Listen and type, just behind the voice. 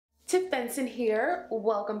Tiff Benson here.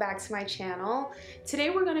 Welcome back to my channel. Today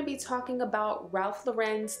we're going to be talking about Ralph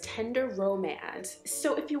Lauren's Tender Romance.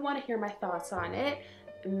 So if you want to hear my thoughts on it,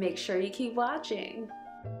 make sure you keep watching.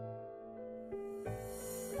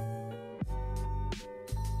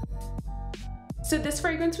 So this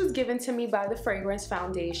fragrance was given to me by the Fragrance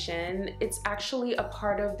Foundation. It's actually a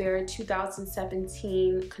part of their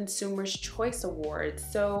 2017 Consumer's Choice Awards.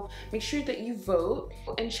 So make sure that you vote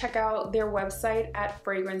and check out their website at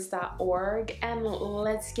fragrance.org, and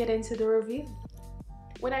let's get into the review.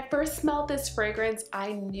 When I first smelled this fragrance,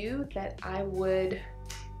 I knew that I was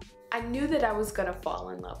gonna fall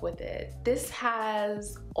in love with it. This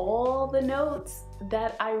has all the notes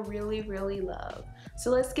that I really love. So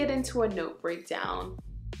let's get into a note breakdown.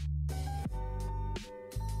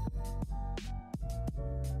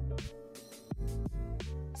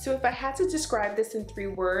 So if I had to describe this in 3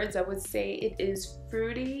 words, I would say it is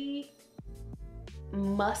fruity,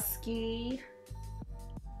 musky,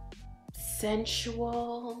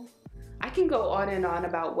 sensual. I can go on and on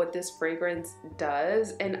about what this fragrance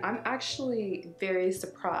does, and I'm actually very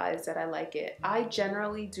surprised that I like it. I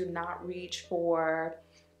generally do not reach for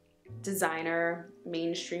designer,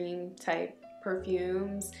 mainstream type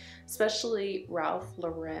perfumes, especially Ralph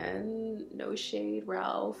Lauren. No shade,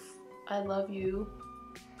 Ralph. I love you.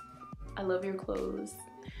 I love your clothes.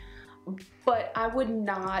 But I would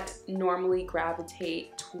not normally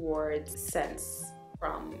gravitate towards scents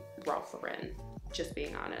from Ralph Lauren, just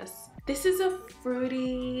being honest. This is a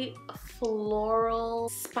fruity, floral,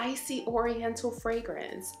 spicy oriental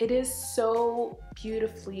fragrance. It is so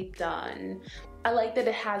beautifully done. I like that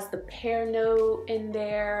it has the pear note in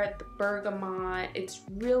there, the bergamot. It's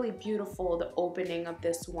really beautiful, the opening of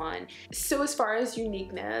this one. So as far as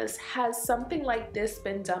uniqueness, has something like this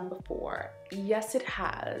been done before? Yes, it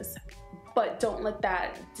has. But don't let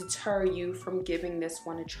that deter you from giving this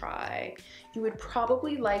one a try. You would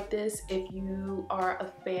probably like this if you are a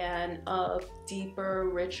fan of deeper,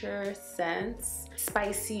 richer scents,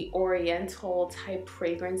 spicy oriental type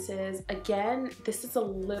fragrances. Again, this is a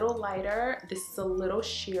little lighter, this is a little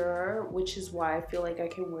sheerer, which is why I feel like I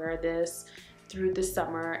can wear this through the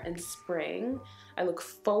summer and spring. I look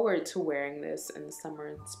forward to wearing this in the summer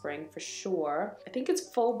and spring for sure. I think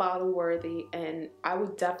it's full bottle worthy, and I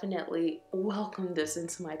would definitely welcome this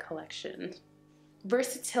into my collection.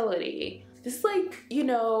 Versatility. This is like, you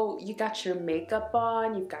know, you got your makeup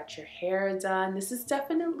on, you've got your hair done. This is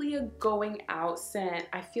definitely a going out scent.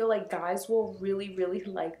 I feel like guys will really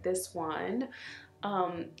like this one.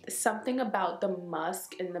 Something about the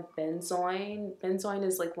musk and the benzoin. Benzoin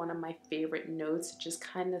is like one of my favorite notes. It just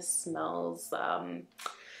kind of smells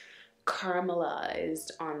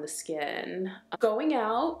caramelized on the skin. Going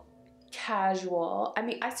out, casual. I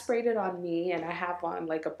mean, I sprayed it on me and I have on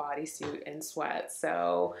like a bodysuit and sweats.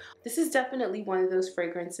 So this is definitely one of those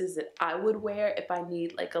fragrances that I would wear if I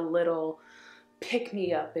need like a little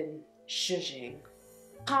pick-me-up and zhuzhing.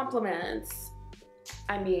 Compliments.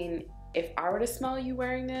 I mean, if I were to smell you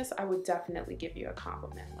wearing this, I would definitely give you a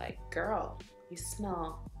compliment. Like, girl, you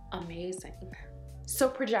smell amazing. So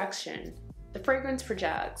projection. The fragrance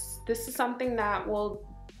projects. This is something that will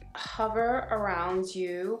hover around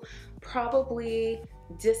you, probably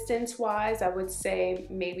distance-wise, I would say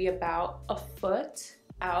maybe about a foot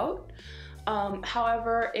out.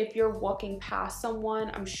 However, if you're walking past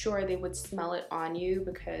someone, I'm sure they would smell it on you,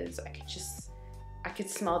 because I could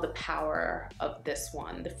smell the power of this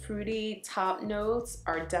one. The fruity top notes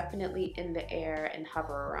are definitely in the air and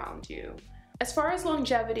hover around you. As far as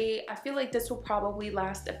longevity, I feel like this will probably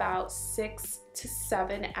last about 6 to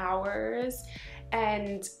 7 hours.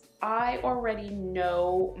 And I already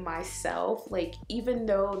know myself, like, even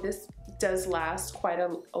though this does last quite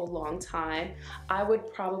a long time, I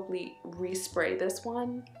would probably respray this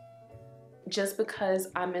one, just because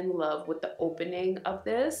I'm in love with the opening of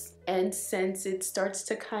this. And since it starts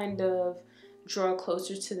to kind of draw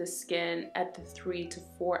closer to the skin at the 3 to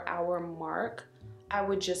 4 hour mark, I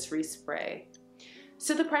would just respray.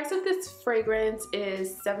 So the price of this fragrance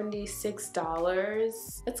is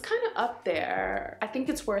 $76. It's kind of up there. I think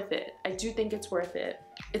it's worth it. I do think it's worth it.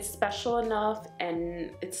 It's special enough and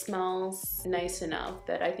it smells nice enough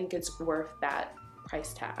that I think it's worth that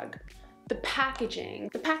price tag. The packaging.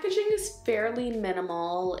 The packaging is fairly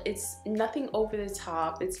minimal. It's nothing over the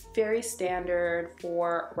top. It's very standard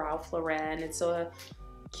for Ralph Lauren. It's a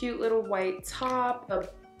cute little white top, a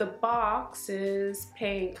The box is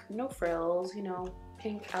pink, no frills, you know,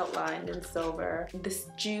 pink outlined in silver. This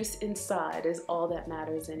juice inside is all that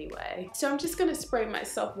matters anyway. So I'm just gonna spray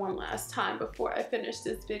myself one last time before I finish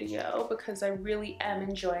this video because I really am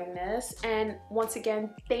enjoying this. And once again,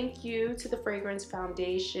 thank you to the Fragrance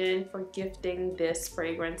Foundation for gifting this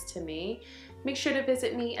fragrance to me. Make sure to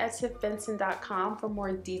visit me at tiffbenson.com for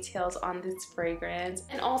more details on this fragrance,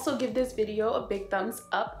 and also give this video a big thumbs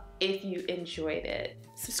up if you enjoyed it.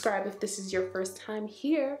 Subscribe if this is your first time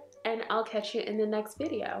here, and I'll catch you in the next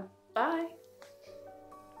video. Bye!